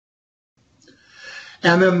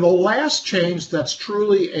And then the last change that's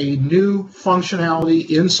truly a new functionality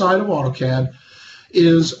inside of AutoCAD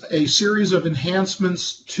is a series of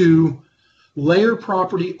enhancements to layer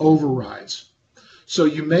property overrides. So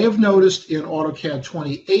you may have noticed in AutoCAD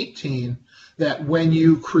 2018 that when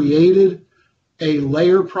you created a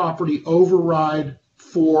layer property override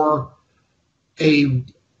for a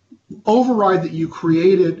override that you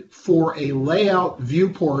created for a layout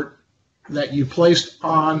viewport that you placed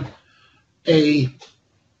on a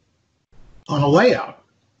layout,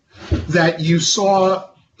 that you saw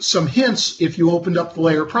some hints if you opened up the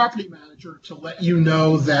Layer Property Manager to let you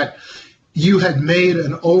know that you had made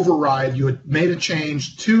an override, you had made a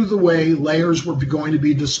change to the way layers were going to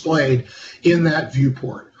be displayed in that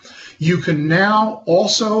viewport. You can now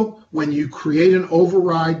also, when you create an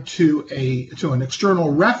override to an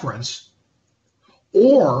external reference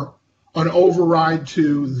or an override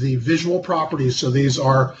to the visual properties, so these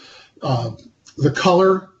are the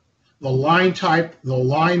color, the line type, the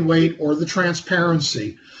line weight, or the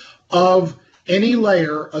transparency of any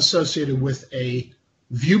layer associated with a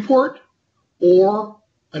viewport or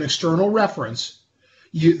an external reference,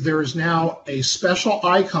 there is now a special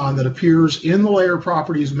icon that appears in the Layer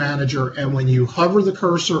Properties Manager, and when you hover the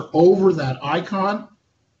cursor over that icon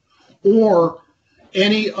or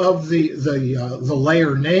any of the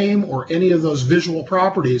layer name or any of those visual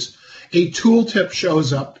properties, a tooltip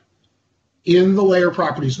shows up in the Layer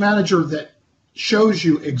Properties Manager that shows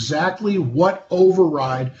you exactly what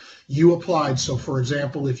override you applied. So for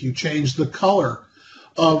example, if you change the color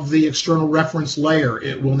of the external reference layer,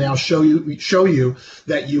 it will now show you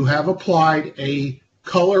that you have applied a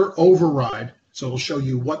color override. So it'll show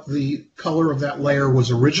you what the color of that layer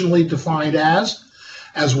was originally defined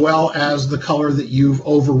as well as the color that you've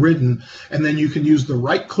overridden. And then you can use the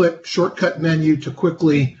right-click shortcut menu to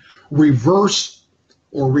quickly reverse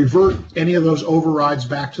or revert any of those overrides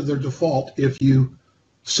back to their default if you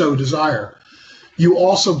so desire. You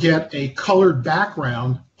also get a colored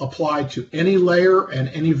background applied to any layer and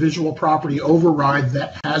any visual property override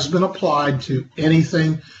that has been applied to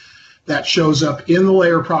anything that shows up in the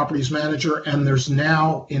Layer Properties Manager, and there's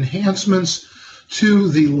now enhancements to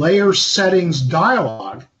the layer settings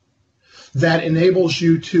dialog that enables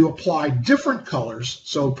you to apply different colors.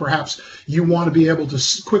 So perhaps you want to be able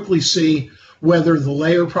to quickly see whether the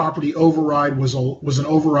layer property override was an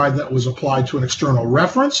override that was applied to an external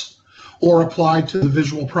reference or applied to the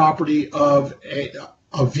visual property of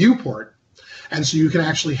a viewport. And so you can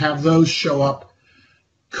actually have those show up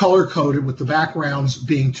color-coded with the backgrounds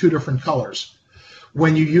being two different colors.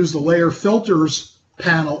 When you use the Layer Filters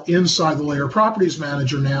panel inside the Layer Properties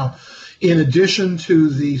Manager now, in addition to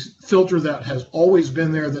the filter that has always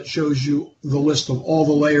been there that shows you the list of all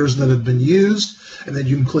the layers that have been used, and then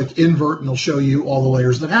you can click Invert and it'll show you all the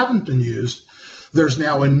layers that haven't been used, there's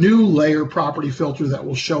now a new layer property filter that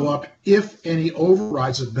will show up if any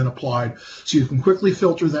overrides have been applied, so you can quickly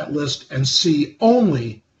filter that list and see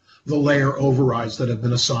only the layer overrides that have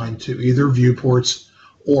been assigned to either viewports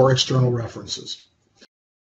or external references.